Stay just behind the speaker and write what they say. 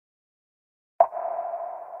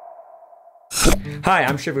Hi,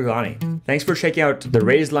 I'm Shiv Gaglani. Thanks for checking out the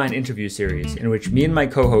Raised Line interview series, in which me and my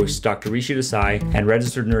co-hosts, Dr. Rishi Desai and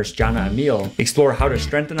registered nurse Jana Emil, explore how to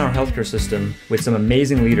strengthen our healthcare system with some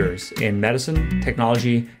amazing leaders in medicine,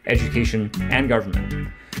 technology, education, and government.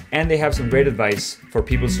 And they have some great advice for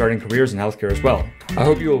people starting careers in healthcare as well. I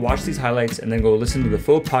hope you will watch these highlights and then go listen to the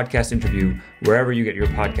full podcast interview wherever you get your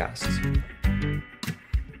podcasts.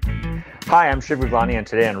 Hi, I'm Shiv Gaglani, and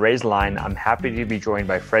today on Raised Line, I'm happy to be joined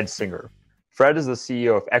by Fred Singer. Fred is the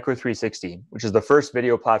CEO of Echo360, which is the first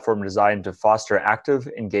video platform designed to foster active,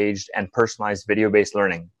 engaged, and personalized video-based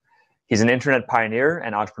learning. He's an internet pioneer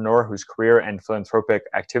and entrepreneur whose career and philanthropic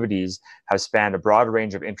activities have spanned a broad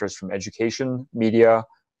range of interests from education, media,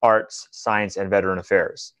 arts, science, and veteran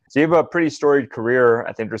affairs. So you have a pretty storied career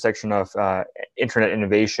at the intersection of internet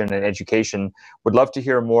innovation and education. Would love to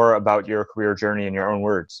hear more about your career journey in your own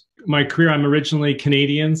words. My career, I'm originally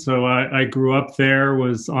Canadian, so I grew up there,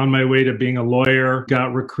 was on my way to being a lawyer,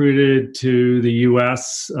 got recruited to the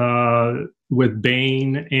US with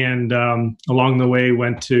Bain, and along the way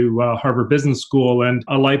went to Harvard Business School, and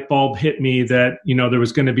a light bulb hit me that, you know, there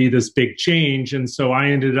was going to be this big change. And so I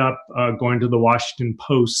ended up going to the Washington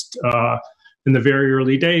Post in the very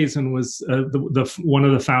early days, and was one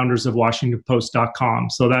of the founders of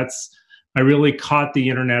WashingtonPost.com. So I really caught the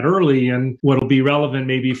internet early. And what'll be relevant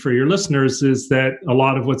maybe for your listeners is that a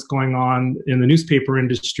lot of what's going on in the newspaper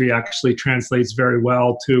industry actually translates very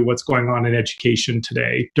well to what's going on in education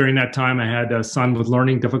today. During that time, I had a son with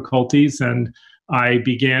learning difficulties, and I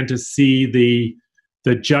began to see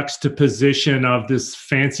the juxtaposition of this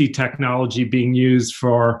fancy technology being used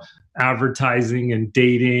for advertising and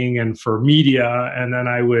dating and for media. And then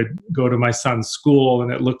I would go to my son's school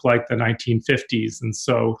and it looked like the 1950s. And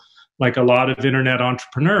so, like a lot of internet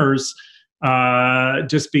entrepreneurs,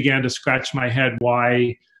 just began to scratch my head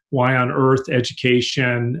why on earth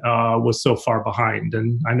education was so far behind.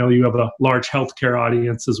 And I know you have a large healthcare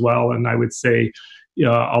audience as well. And I would say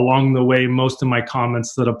along the way, most of my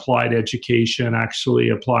comments that apply to education actually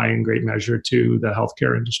apply in great measure to the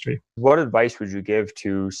healthcare industry. What advice would you give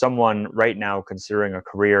to someone right now considering a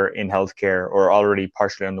career in healthcare or already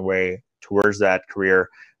partially on the way towards that career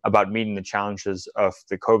about meeting the challenges of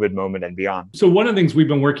the COVID moment and beyond? So one of the things we've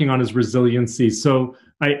been working on is resiliency. So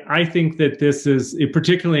I think that this is,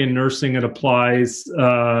 particularly in nursing, it applies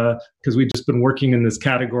because we've just been working in this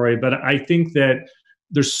category. But I think that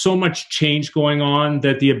there's so much change going on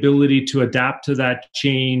that the ability to adapt to that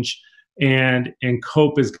change and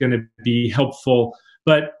cope is going to be helpful.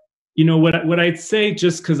 But you know what I'd say,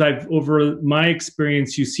 just because over my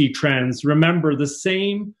experience, you see trends. Remember, the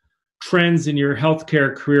same trends in your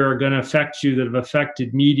healthcare career are going to affect you that have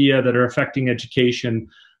affected media, that are affecting education.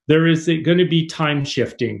 There is going to be time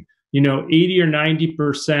shifting. 80 or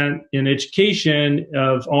 90% in education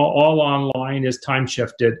of all online is time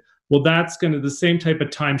shifted. Well, that's going to the same type of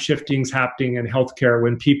time shifting is happening in healthcare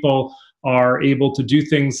when people are able to do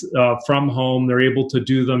things from home. They're able to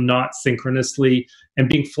do them not synchronously, and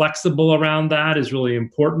being flexible around that is really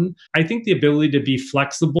important. I think the ability to be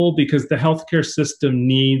flexible, because the healthcare system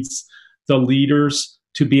needs the leaders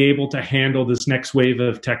to be able to handle this next wave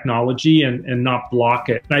of technology and not block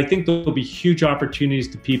it. And I think there'll be huge opportunities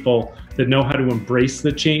to people that know how to embrace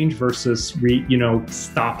the change versus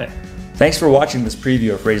stop it. Thanks for watching this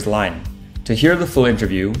preview of Raised Line. To hear the full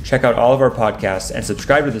interview, check out all of our podcasts and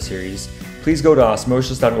subscribe to the series. Please go to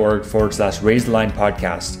osmosis.org/Raised Line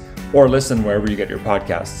podcast or listen wherever you get your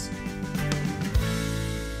podcasts.